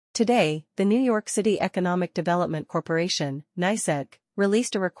Today, the New York City Economic Development Corporation, NYCEDC,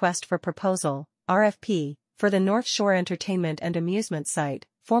 released a request for proposal, RFP, for the North Shore Entertainment and Amusement Site,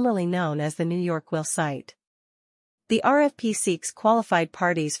 formerly known as the New York Will Site. The RFP seeks qualified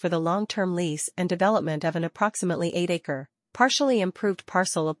parties for the long-term lease and development of an approximately 8-acre, partially improved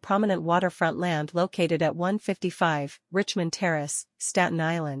parcel of prominent waterfront land located at 155 Richmond Terrace, Staten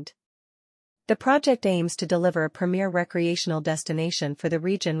Island. The project aims to deliver a premier recreational destination for the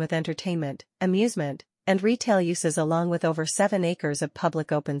region with entertainment, amusement, and retail uses along with over 7 acres of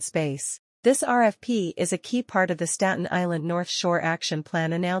public open space. This RFP is a key part of the Staten Island North Shore Action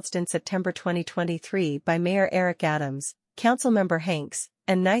Plan announced in September 2023 by Mayor Eric Adams, Councilmember Hanks,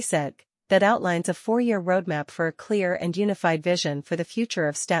 and NYCEDC, that outlines a 4-year roadmap for a clear and unified vision for the future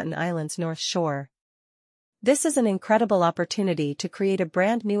of Staten Island's North Shore. This is an incredible opportunity to create a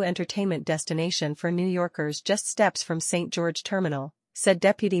brand new entertainment destination for New Yorkers just steps from St. George Terminal, said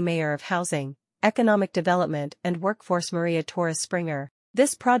Deputy Mayor of Housing, Economic Development and Workforce Maria Torres Springer.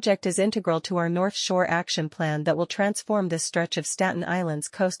 This project is integral to our North Shore Action Plan that will transform this stretch of Staten Island's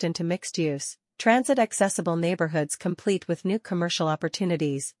coast into mixed-use, transit-accessible neighborhoods complete with new commercial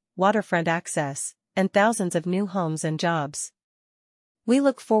opportunities, waterfront access, and thousands of new homes and jobs. We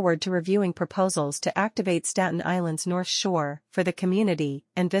look forward to reviewing proposals to activate Staten Island's North Shore for the community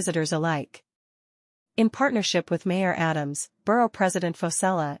and visitors alike. In partnership with Mayor Adams, Borough President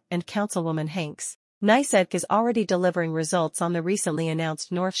Fosella, and Councilwoman Hanks, NYCEDC is already delivering results on the recently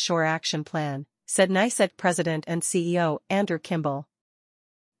announced North Shore Action Plan, said NYCEDC President and CEO Andrew Kimball.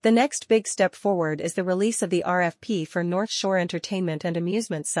 The next big step forward is the release of the RFP for North Shore Entertainment and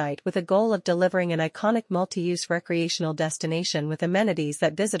Amusement Site with a goal of delivering an iconic multi-use recreational destination with amenities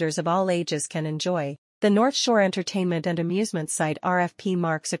that visitors of all ages can enjoy. The North Shore Entertainment and Amusement Site RFP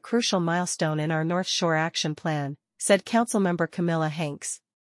marks a crucial milestone in our North Shore Action Plan, said Councilmember Camilla Hanks.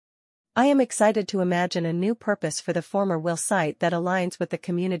 I am excited to imagine a new purpose for the former Will site that aligns with the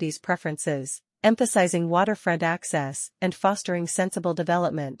community's preferences, emphasizing waterfront access and fostering sensible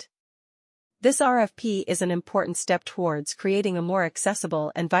development. This RFP is an important step towards creating a more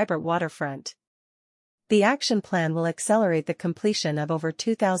accessible and vibrant waterfront. The action plan will accelerate the completion of over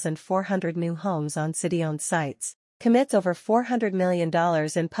 2,400 new homes on city-owned sites, commits over $400 million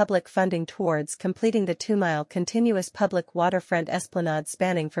in public funding towards completing the 2-mile continuous public waterfront esplanade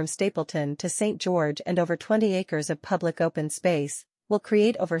spanning from Stapleton to St. George and over 20 acres of public open space, will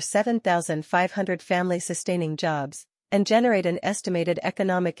create over 7,500 family-sustaining jobs, and generate an estimated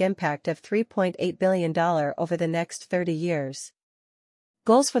economic impact of $3.8 billion over the next 30 years.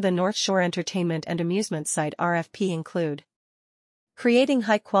 Goals for the North Shore Entertainment and Amusement Site RFP include creating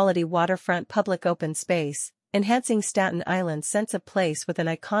high-quality waterfront public open space, enhancing Staten Island's sense of place with an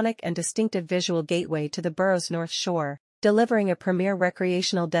iconic and distinctive visual gateway to the borough's North Shore, delivering a premier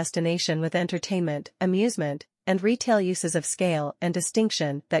recreational destination with entertainment, amusement, and retail uses of scale and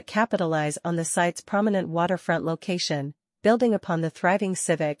distinction that capitalize on the site's prominent waterfront location, building upon the thriving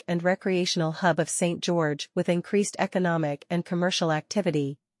civic and recreational hub of St. George with increased economic and commercial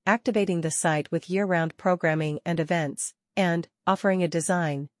activity, activating the site with year-round programming and events, and offering a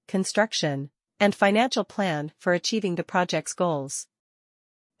design, construction, and financial plan for achieving the project's goals.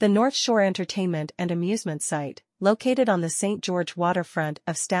 The North Shore Entertainment and Amusement Site, located on the St. George waterfront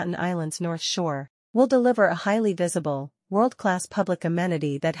of Staten Island's North Shore, will deliver a highly visible, world-class public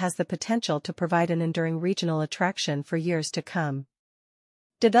amenity that has the potential to provide an enduring regional attraction for years to come.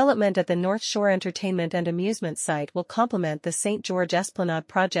 Development at the North Shore Entertainment and Amusement Site will complement the St. George Esplanade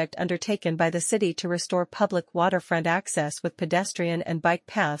project undertaken by the city to restore public waterfront access with pedestrian and bike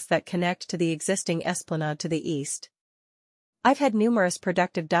paths that connect to the existing esplanade to the east. I've had numerous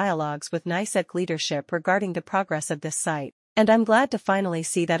productive dialogues with NYCEDC leadership regarding the progress of this site, and I'm glad to finally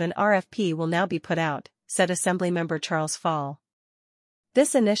see that an RFP will now be put out, said Assemblymember Charles Fall.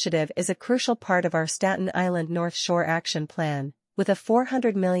 This initiative is a crucial part of our Staten Island North Shore Action Plan, with a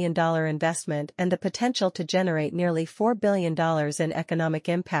 $400 million investment and the potential to generate nearly $4 billion in economic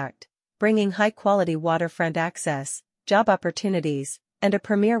impact, bringing high-quality waterfront access, job opportunities, and a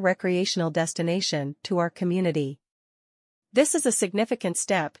premier recreational destination to our community. This is a significant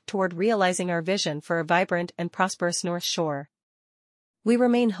step toward realizing our vision for a vibrant and prosperous North Shore. We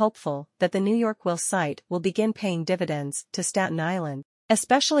remain hopeful that the New York Will site will begin paying dividends to Staten Island,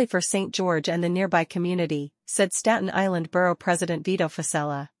 especially for St. George and the nearby community, said Staten Island Borough President Vito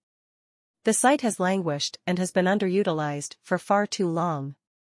Fosella. The site has languished and has been underutilized for far too long.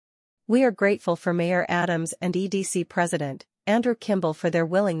 We are grateful for Mayor Adams and EDC President Andrew Kimball for their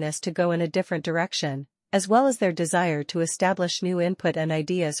willingness to go in a different direction, as well as their desire to establish new input and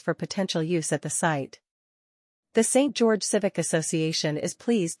ideas for potential use at the site. The St. George Civic Association is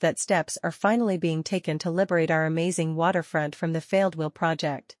pleased that steps are finally being taken to liberate our amazing waterfront from the failed Will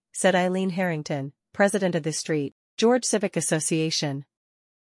project, said Eileen Harrington, president of the St. George Civic Association.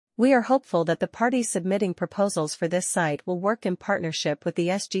 We are hopeful that the parties submitting proposals for this site will work in partnership with the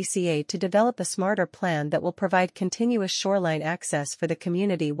SGCA to develop a smarter plan that will provide continuous shoreline access for the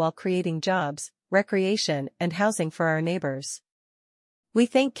community while creating jobs, recreation, and housing for our neighbors. We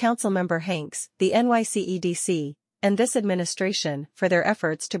thank Councilmember Hanks, the NYCEDC, and this administration for their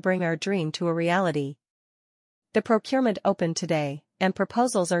efforts to bring our dream to a reality. The procurement opened today, and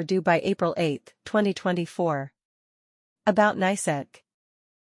proposals are due by April 8, 2024. About NYCEDC.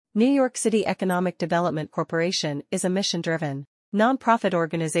 New York City Economic Development Corporation is a mission-driven, nonprofit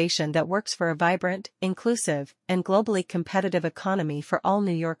organization that works for a vibrant, inclusive, and globally competitive economy for all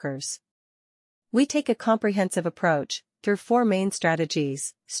New Yorkers. We take a comprehensive approach, through 4 main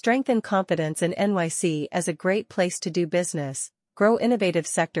strategies: strengthen confidence in NYC as a great place to do business, grow innovative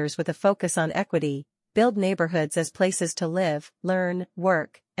sectors with a focus on equity, build neighborhoods as places to live, learn,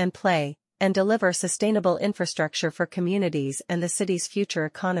 work, and play, and deliver sustainable infrastructure for communities and the city's future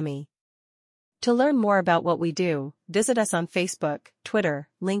economy. To learn more about what we do, visit us on Facebook, Twitter,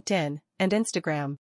 LinkedIn, and Instagram.